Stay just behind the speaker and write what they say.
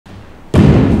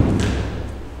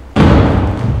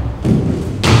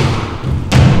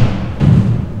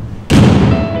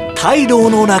態度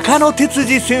の中野哲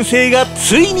司先生が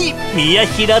ついに宮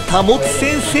平保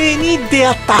先生に出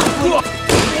会った。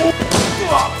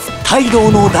態度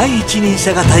の第一人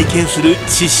者が体験する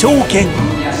地昇剣。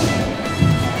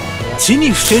地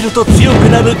に伏せると強く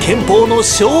なる拳法の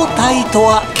正体と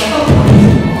は。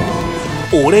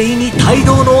お礼に態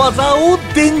度の技を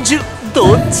伝授。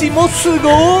どっちもす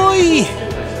ごい。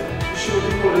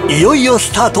いよいよ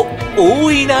スタート。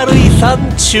大いなる遺産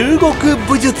中国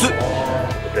武術。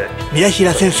宮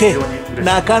平先生、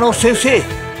中野先生、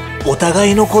お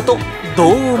互いのことど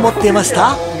う思ってまし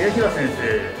た？宮平先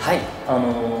生、はい、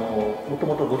もと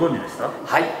もとご存知でした？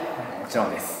はい、もちろん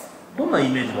です。どんなイ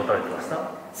メージ持たれてまし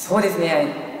た？そうです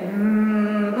ね、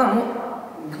まあ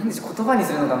なんでしょう、言葉に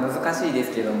するのが難しいで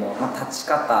すけども、立ち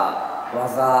方、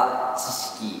技、知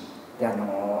識で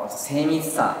精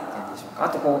密さっていうんでしょうか。あ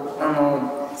と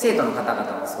生徒の方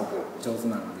々もすごく上手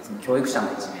なので、その教育者の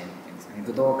一面っていうんですかね、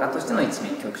武道家としての一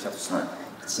面、教育者としての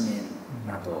一面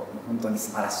など、本当に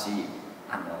素晴らしい武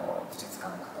術家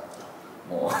の方だ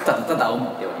と、もうただただ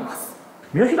思っております。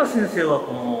宮平先生は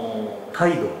この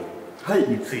態度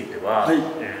については、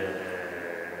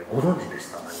ご存知で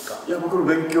した？何か？いや、僕の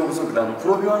勉強不足でプ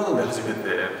ロビワールドで初めて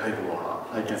態度は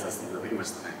拝見させていただきま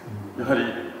したね。やはり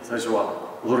最初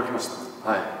は驚きました。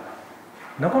はい。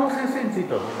中野先生につい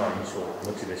てはどんな印象をお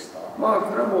持ちでした？こ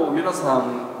れはもう皆さ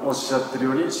んおっしゃってる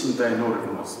ように身体能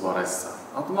力の素晴らしさ。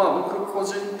あと僕個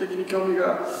人的に興味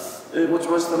が持ち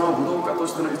ましたのは武道家と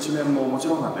しての一面ももち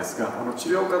ろんなんですが、治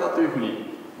療家だというふう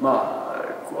に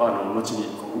後に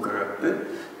伺っ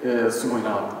て、すごい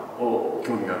なと、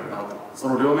興味があるなと、そ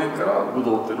の両面から武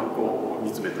道っていうのを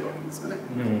見つめてるわけですよね。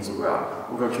そこが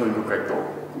僕は興味深いと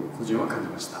個人は感じ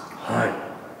ました。はい。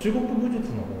中国武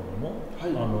術の方で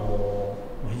も、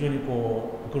非常にア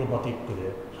クロバティック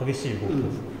で激しい動きをする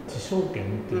地昇剣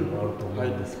っていうのがあると思う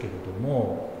んですけれど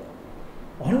も、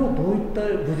あれはどういった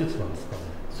武術なんですかね？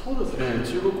そうですね、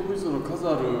中国武術の数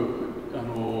ある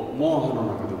門派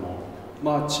の中で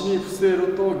も、地に伏せ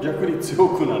ると逆に強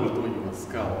くなるといいます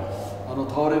か、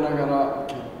倒れながら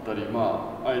蹴ったり、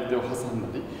相手を挟んだ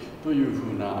りという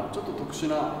ふうなちょっと特殊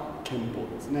な拳法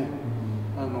ですね。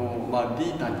李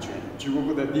丹拳、中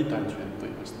国で李丹拳と言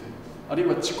いまして、あるい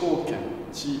は地高拳、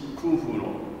空風の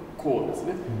功です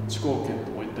ね、地高拳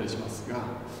とも言ったりしますが、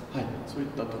そういっ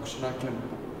た特殊な拳法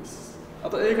です。あ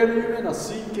と映画で有名な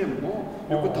水拳も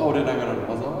よく倒れながらの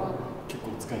技は結構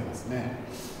使いますね。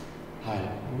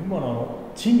今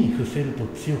の地に伏せると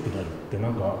強くなるって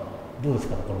どうです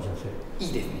か、中野先生？い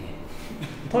いですね。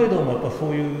態度もやっぱそ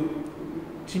ういう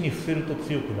地に伏せると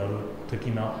強くなる的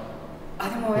な。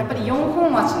でもやっぱり4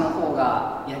本足の方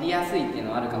がやりやすいっていう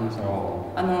のはあるかもしれない。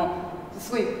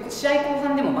すごい試合後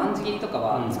半でも万字切りとか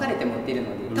は疲れても打てる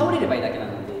ので、倒れればいいだけな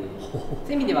ので、そ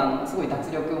ういう意味ではすごい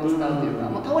脱力を使うというか、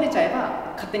もう倒れちゃえ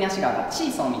ば勝手に足が上がる、シ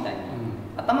ーソーみたいに、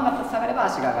頭が下がれば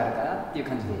足が上がるからっていう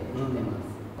感じでやってま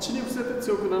す。地に伏せて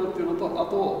強くなるっていうのと、あ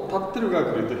と立ってる側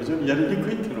から言うと非常にやりにく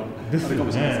いっていうのはあるか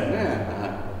もしれないですよ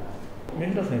ね。宮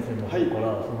平先生の方か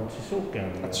らその地昇剣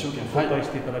を紹介し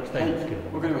ていただきたいんですけれど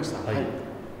も。わかりました。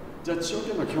じゃあ地昇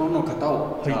剣の基本の型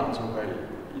をじゃあ紹介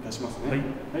いたしますね。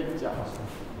じゃあ。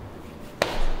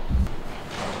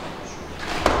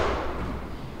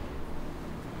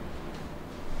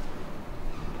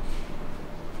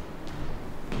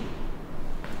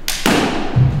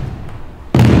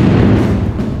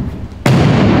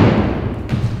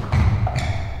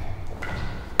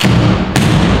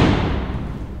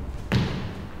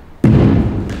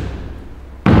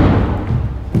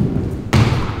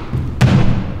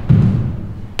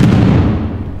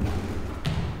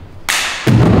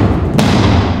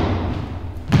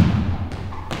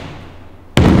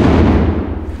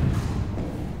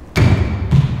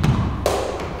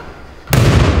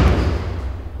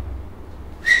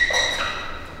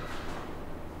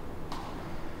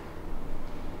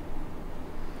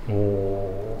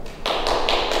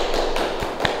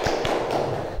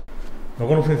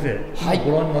中野先生、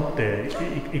ご覧になって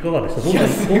いかがでした？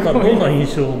どんな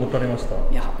印象を持たれました？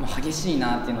いや、もう激しい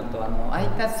なっていうのと、ああいっ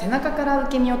た背中から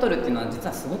受け身を取るっていうのは実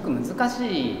はすごく難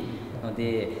しいの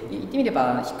で、言ってみれ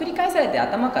ばひっくり返されて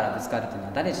頭からぶつかるっていうの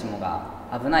は誰しもが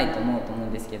危ないと思う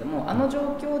んですけども、状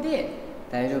況で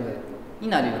大丈夫に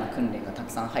なるような訓練がた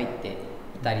くさん入ってい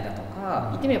たりだとか、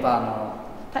言ってみれば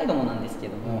態度もなんですけ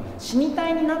ども、死に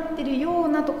体になってるよう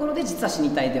なところで実は死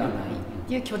に体ではないっ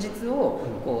ていう虚実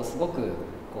をすごく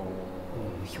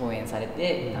表現され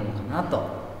ていたのかなと思い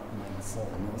ます。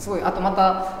すごい、あとま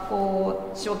た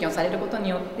地昇剣をされることに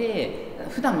よって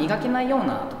普段磨けないよう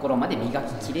なところまで磨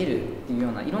ききれるっていうよ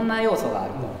うないろんな要素があ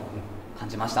ると感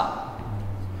じました。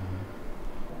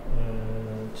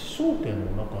地昇剣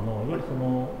の中のいわゆるそ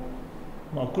の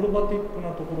まあ、アクロバティック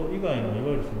なところ以外のいわ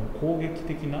ゆるその攻撃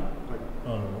的な、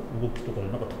動きとかで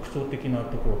なんか特徴的な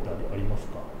ところってあります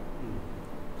か？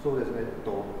そうですね、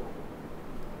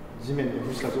地面に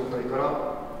伏した状態から、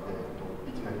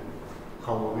いきなり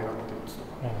顔を狙って打つと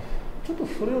か、ちょっと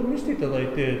それを見せていただい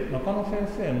て、中野先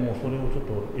生もそれをちょっ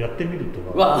とやってみると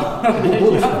はど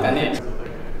うですかね。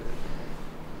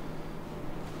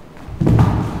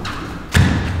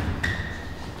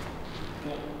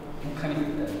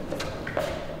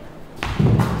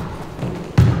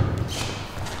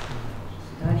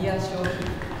左足を振っ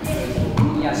て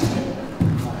右足で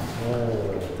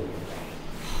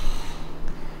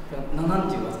なん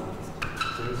ていう技なんですか？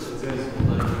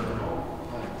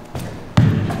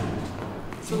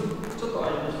ちょっと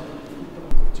相手してこ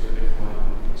っちがね、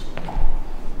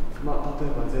まあ例え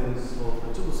ば前走ちょ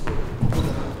っとすごい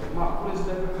まあこれ自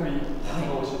体が仮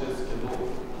倒しですけど、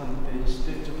反転し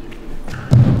てちょっとゆっく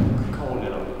り顔を狙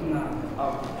う。あ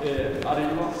るい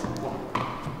は筋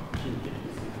的で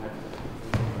すね。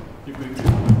ゆっくりつ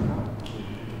ま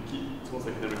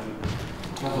先出る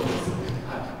そうです。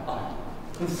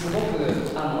すごく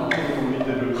似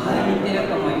てる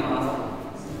と思います。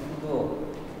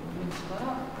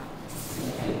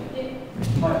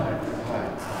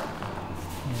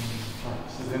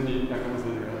自然に中野先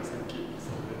生がさっきさ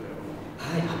れてたような。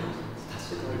はい。確か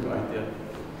に相手やって。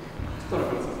トラッ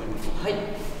クの先生。はい。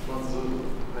まず、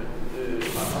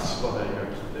足払いが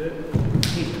来て、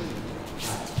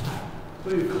と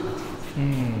いう形です。で、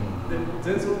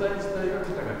前走体自体が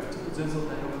肩がちょっと前走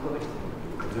体の肩できてる。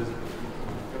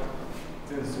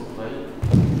前走体、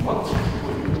マッチす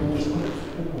ごい大きくなる。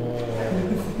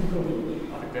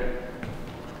あれかい。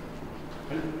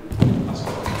はい。足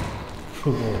払い。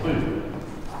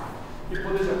一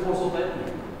方でじゃあ高層体。はい、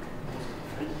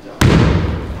じゃあ、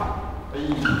はい、こ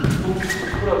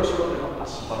れは後ろでの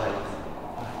足払いです。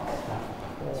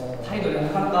態度でな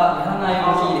かなかやらない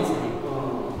動きですね。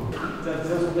じゃあ前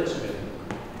走体一緒で。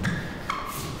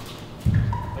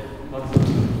はい、まず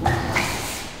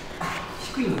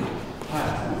低いの。はい。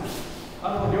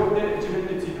両手自分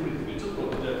でついてくるんですけど、ちょっ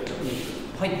とじゃあ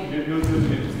はい、両手をつ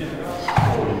けながら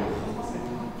こういう。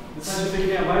最終的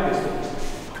には前でして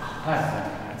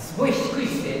はい。すごい低い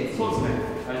姿勢です。そうですね。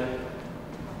はい。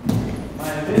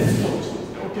前でストップします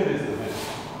ね。OK ですよね。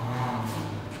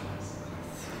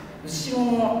後ろ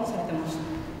もされてました。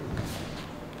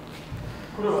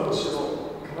これは後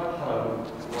ろから払う。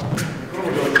これ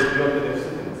も両手で伏せ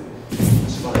てますね。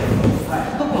縛られます。は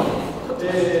い。どこま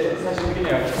で？最終的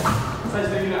には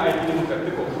相手に向かっ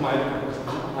てこう構える形ですね。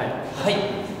はい。はい。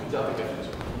じゃあ、やってみまし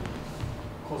ょう。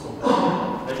こうそう。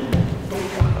はい。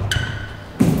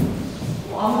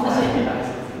難しいみたいです。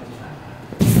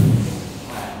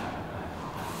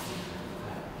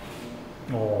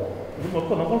でもやっ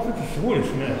ぱ中野先生すごいで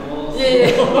すね。いやいや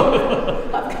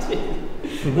恥ずかしい。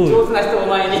すごい。上手な人を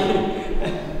前に。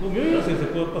Miyahira先生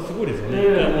これやっぱすごいですよね。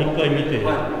一回見て。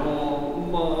まあ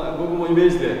僕もイメー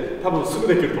ジで多分すぐ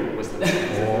できると思いましたね。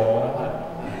お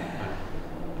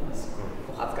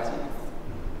恥ずかしいです。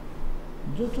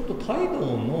じゃあちょっと態度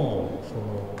のそ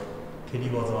の蹴り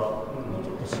技をち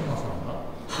ょっと志麻さんが。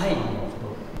はい。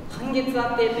半月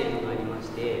当てというのがありまし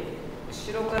て、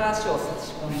後ろから足を差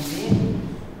し込んで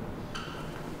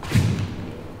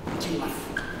蹴ります。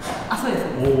あ、そうです。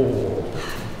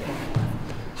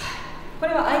こ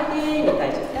れは相手に対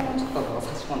してちょっとこう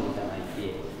差し込んでいただい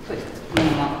て、そうです。この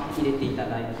まま入れていた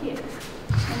だいて、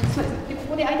そうです。でこ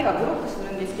こで相手がブロックす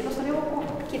るんですけど、それをこ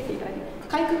う蹴っていただいて、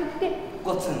かいくぐって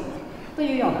ゴツンと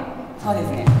いうような、そうで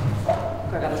すね。こ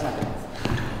ういう形になっています。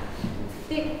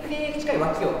で、しっかり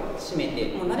脇を締め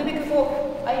て、もうなるべく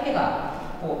こう相手が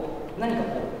こう何か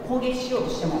こう攻撃しようと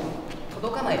しても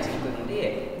届かない位置に来るの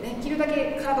で、できるだ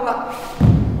け体は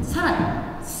さらに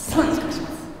近くしま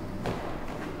す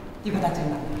という形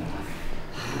になっています。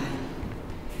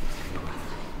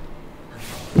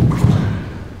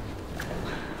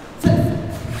そうです。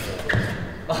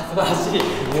あ、素晴らしい。す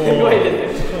ごい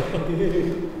です。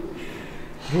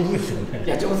上手ですよね。い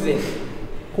や、上手です。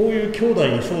こういう兄弟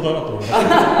いそうだなと思います。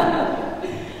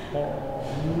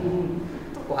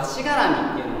こう足絡み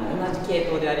っていうのも同じ系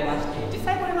統でありまして、実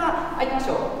際これは相手の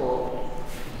足をこ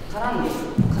う絡み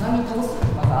倒す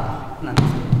技なんで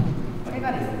すけど、これ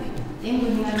がですね、円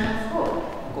分になりますと、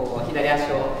こう左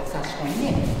足を差し込んで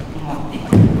持って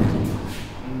形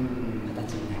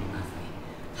になりますね。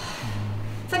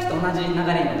さっきと同じ流れにな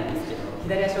るんですけど、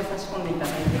左足を差し込んでいた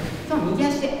だいて、その右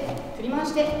足で振り回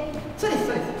して、そうです、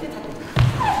そうです。で、立ってくださ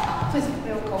い。そうです。こ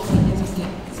れを顔に転させて、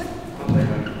反対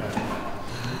側に。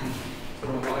そ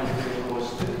のまま相手を通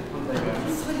して反対側に。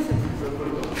そうです。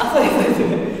あ、そうです。素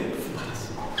晴ら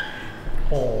し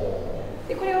い。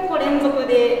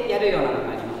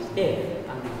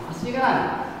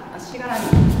しがらみ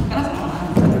からそのまま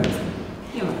使ってくださいっ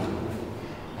ていうような感じ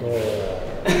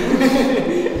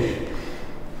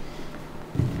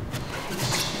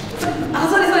あ、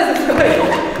そうです、そうです、すごい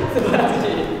素晴らし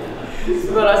い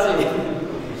素晴らし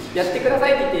いやってくださ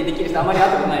いって言ってできる人あまり会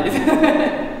ったことないです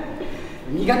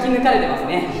磨き抜かれてます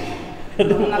ねい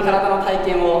ろんな体の体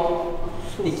験を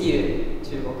できる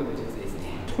中国武術です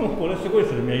ね。でもこれすごいで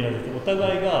すね、宮平先生。お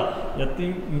互いがやっ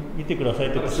てみてくださいっ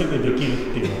て言ってすぐでき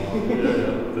るっていうのは。いやいや、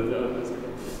全然あるんですけど。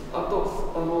あと、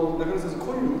中野先生、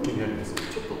こういう受け身あります。ち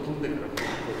ょっと飛んでから、ち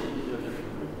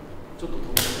ょっと飛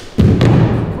んで。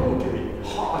この受け身、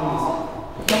ありま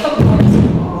す。やったことないです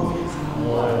よ。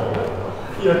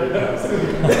いやいや、すご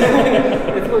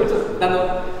いちょっと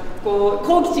こう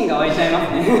好奇心が湧いちゃいま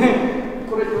すね。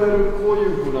これいわゆるこうい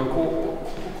うふうなこ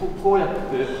うやっ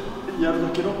てやるだ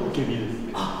けの受け身です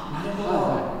ね。あ、なるほ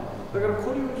ど。だから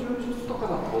こういう柔術とか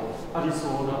だとありそ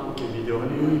うな受け身ではない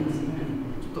ですね。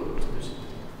ちょっと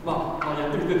まあや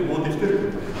ってみてもうできて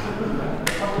る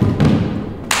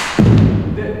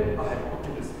で、はい、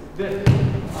OK です。で、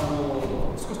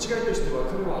少し違いとしては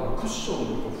彼はクッショ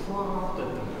ンをふわーっとやっ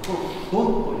てる。このド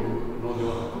ンというのでは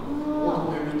なく、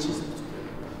男指小さくして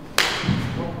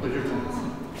ドンという感じです。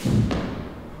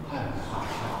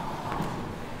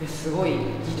すごい技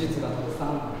術がたくさ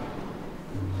ん。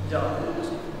じゃあ、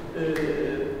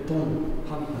ドン、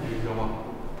反対側、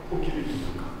起きると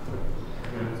か。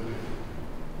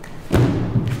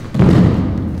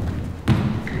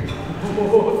お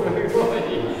お、すごい。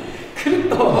くるっ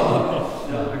と。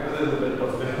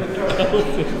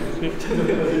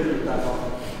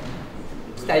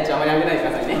期待値あまり上げないでく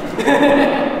ださいね。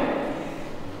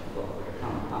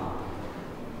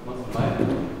まず前。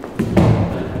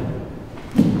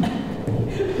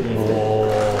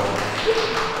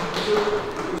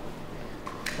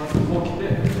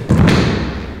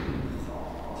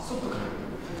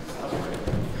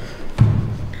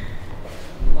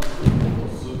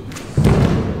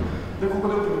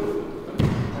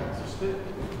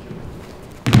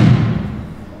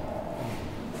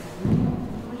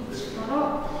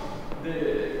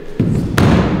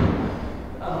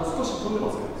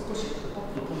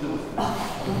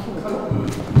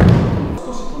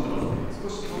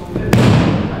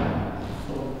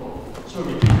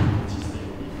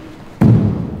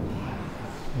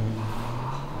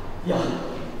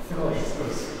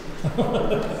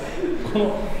こ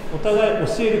のお互い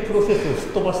教えるプロセスをす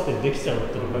っ飛ばしてできちゃうっ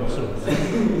ていうのが面白いですね。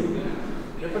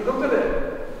やっぱりどっかで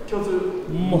共通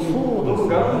もうそう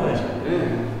ですね。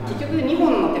結局2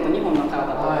本の手と2本の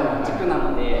体と軸な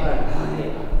ので、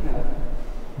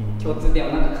共通点を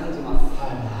なんか感じます。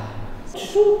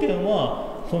気象圏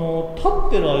はその立っ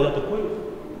てる間ってこうい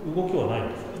う動きはない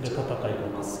んですか？で戦いが。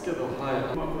ますけど、はい。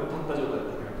まあこれ立った状態で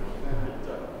戦いますね。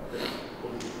じゃ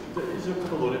あ一応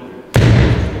肩取れる。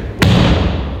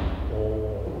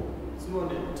つま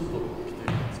りちょっと来て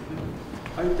るんですよね。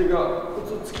相手が普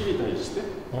通突きに対して、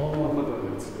また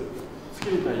突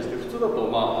きに対して普通だ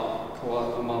と受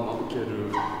け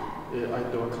る、相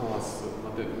手はかわす、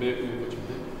目こっち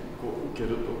でこう受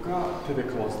けるとか手で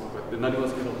かわすとかってなりま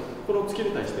すけど、この突き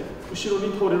に対して後ろ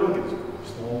に倒れるわけです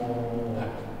よ。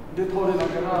で倒れな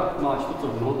がら一つ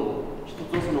の喉、一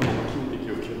つはそのまま筋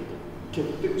敵を蹴っ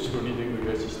て後ろにでんぐ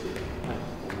り返しして、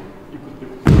いくって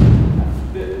いうこと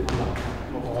で、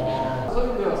そういう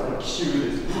意味ではその奇襲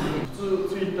です。普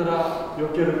通ついたら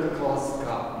避けるかかわす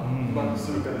かバック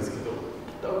するかですけど、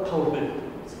倒れてい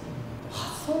く。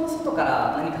発想の外か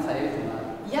ら何かされるというのは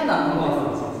嫌なも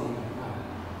のです。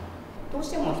どう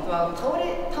しても人は倒れ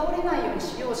ないように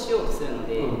しようとするの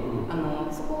で、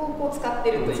そこをこう使っ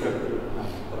てるというと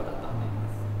ころだったと思いま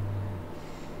す。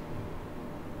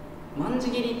万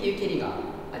字蹴りっていう蹴りが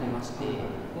ありまして、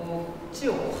こう地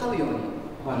をこう這うように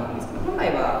なるんですけど、本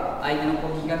来は相手の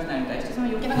攻撃が来たのに対してその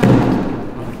避けながら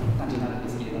感じになるんで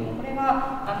すけれども、これ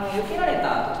は避けられ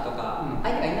た時とか、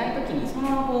相手がいない時にその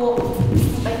ままこう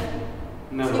次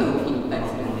の動きに行ったり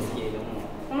するんですけれども、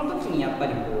この時にやっぱ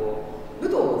りこう武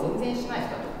道を全然しない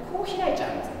人だとこう開いちゃ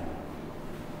うんですよ。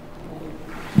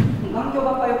眼鏡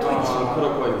ばっかりを解いてしまう。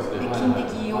で筋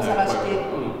敵をさらして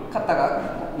肩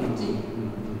がこっち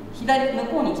左向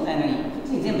こうに行きたいのにこっち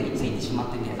に全部ひっついてしま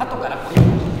ってて、後からこ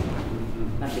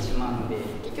うなってしまうので、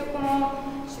結局この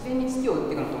自然に突きを打っ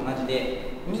ていくのと同じ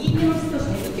で、右手の突きを自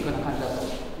然に打っていくような感じだと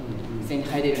自然に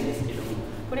入れるんですけれども、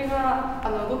これが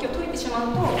動きを解いてしま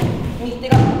うと右手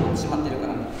がこうしまってるか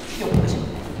ら突きを打ってしま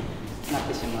うなっ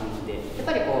てしまうので、やっ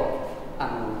ぱりこう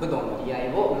武道の利合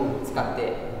を使って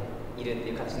いるって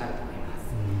いう形になると思います。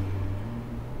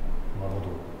なるほど。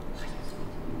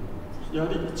やは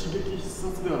り一撃必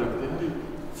殺ではなくて、やはり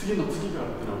次の次が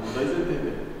あるっていうのはもう大前提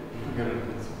で、けられる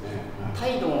んですよね。タ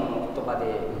イドの言葉で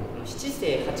七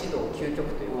世八道究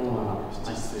極という言葉があ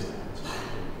ります。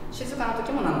静かな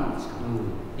時も7の時間、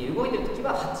で動いてる時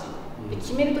は8で、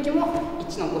決める時も1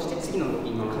残して次の動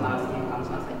きに必ず変換し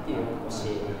なさいっていう教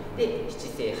えで、七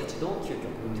世八道究極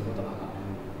という言葉が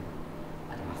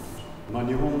あります。まあ、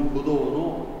日本武道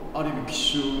のある意味奇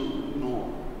襲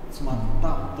の詰まった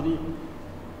本当に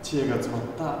知恵が詰まっ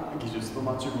た技術と、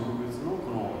まあ、中国武術のこ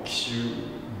の奇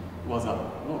襲技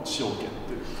の使用権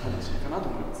という感じかなと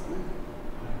思いますね。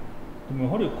でも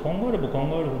やはり考えれば考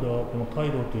えるほど、このタ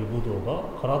イドという武道が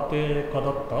空手家だ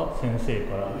った先生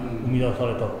から生み出さ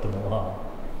れたっていうのは、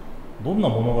どんな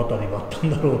物語があったん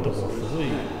だろうとか、すごい、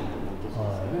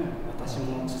私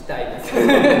も聞きたいです。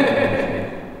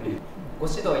ご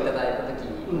指導いただいた時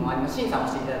に、審査を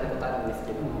していただいたことあるんです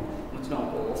けども、もちろ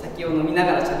んこうお酒を飲みな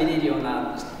がら喋れるよう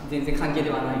な全然関係で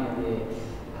はないので、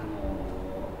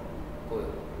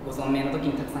ご存命の時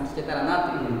にたくさん聞けたら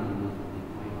なというふうに思い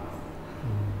ま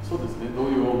す。そうですね。ど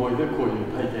ういう思いでこうい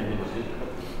う体験になっていくか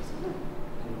ということですよね。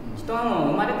人は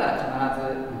もう生まれたら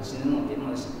必ず死ぬので、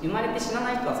もう生まれて死な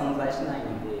ない人は存在しない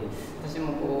ので、私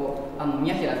もこう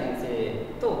宮平先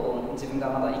生とこう自分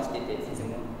がまだ生きてて、先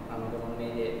生もご存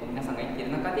命で皆さんが生きて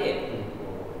いる中で、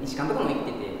西監督も生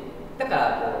きてて、だか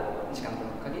らこう西監督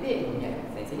のおかげで宮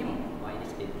平先生にもお会いで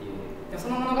きてっていう。でもそ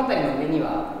の物語の上に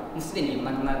はもうすでにお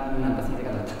亡くなりになった先生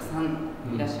方がたくさん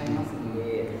いらっしゃいますの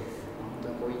で、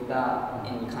本当にこういった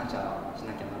縁に感謝し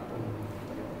なきゃなと思っ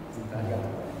ております。ありがと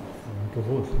うございます。本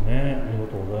当そうですね。ありが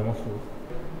とうございます。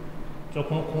じゃあ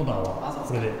このコーナーは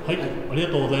これで、はい、ありが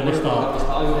とうございました。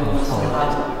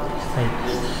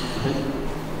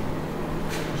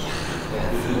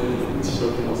自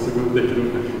食もすぐでき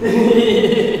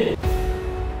る。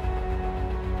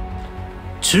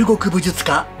中国武術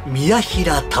家宮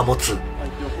平保。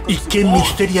一見ミ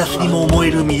ステリアスにも思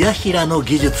える宮平の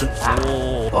技術、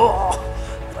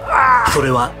それ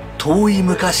は遠い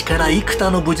昔から幾多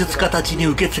の武術家たちに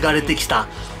受け継がれてきた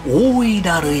大い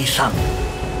なる遺産。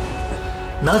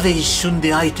なぜ一瞬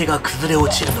で相手が崩れ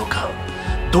落ちるのか、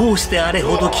どうしてあれ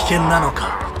ほど危険なの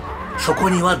か、そこ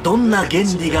にはどんな原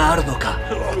理があるのか。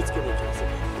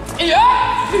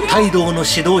タイ道の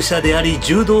指導者であり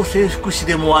柔道整復師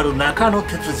でもある中野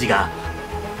哲司が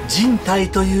人体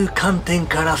という観点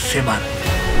から迫る。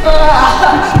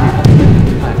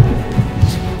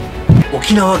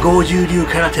沖縄剛柔流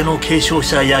空手の継承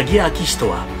者八木昭人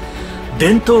は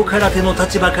伝統空手の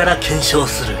立場から検証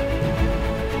する。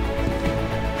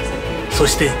そ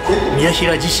して宮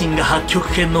平自身が八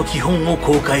極拳の基本を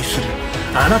公開する。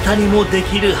あなたにもで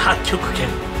きる八極拳。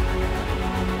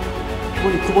ここ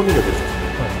にくぼみが出てる。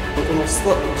この地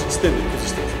点で崩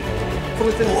してます。こ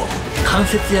の点で関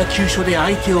節や急所で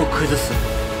相手を崩す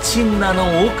陳那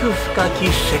の奥深き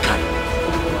世界。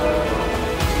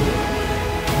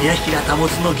宮平保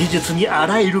の技術にあ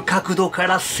らゆる角度か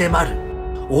ら迫る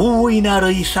大いな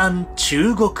る遺産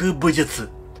中国武術。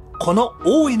この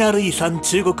大いなる遺産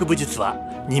中国武術は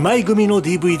2枚組の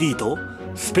DVD と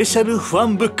スペシャルファ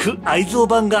ンブック愛蔵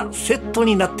版がセット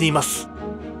になっています。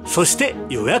そして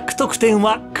予約特典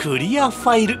はクリアフ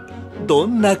ァイル。ど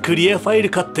んなクリアファイル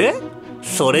かって、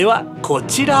それはこ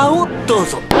ちらをどう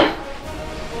ぞ。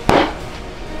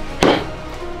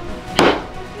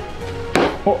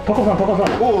お、タコさん、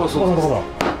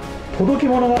届き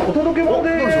物がお届け物で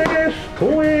す。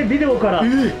東映ビデオから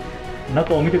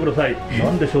中を見てください。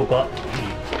何でしょうか。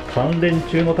関連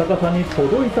中の高さんに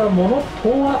届いたものと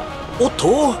は。おっ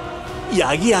と、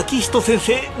八木昭人先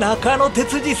生、中野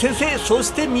哲司先生、そ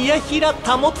して宮平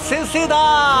保先生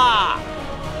だ。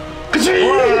見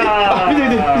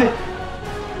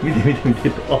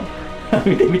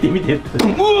てう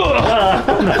わ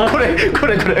これ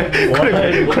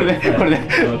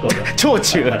超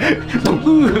中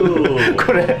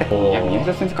これいや宮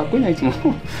田先生かっこいいな、いつもち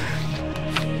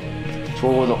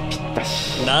ょうどぴった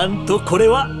し。なんとこれ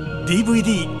は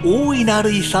DVD 大いな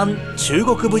る遺産中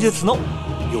国武術の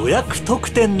予約特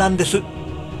典なんです。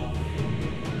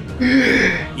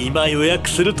今予約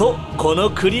するとこの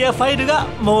クリアファイルが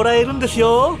もらえるんです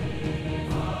よ。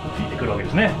ついてくるわけで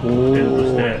すね。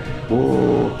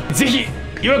ぜひ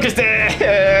予約し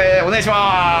て、お願いし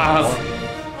ます。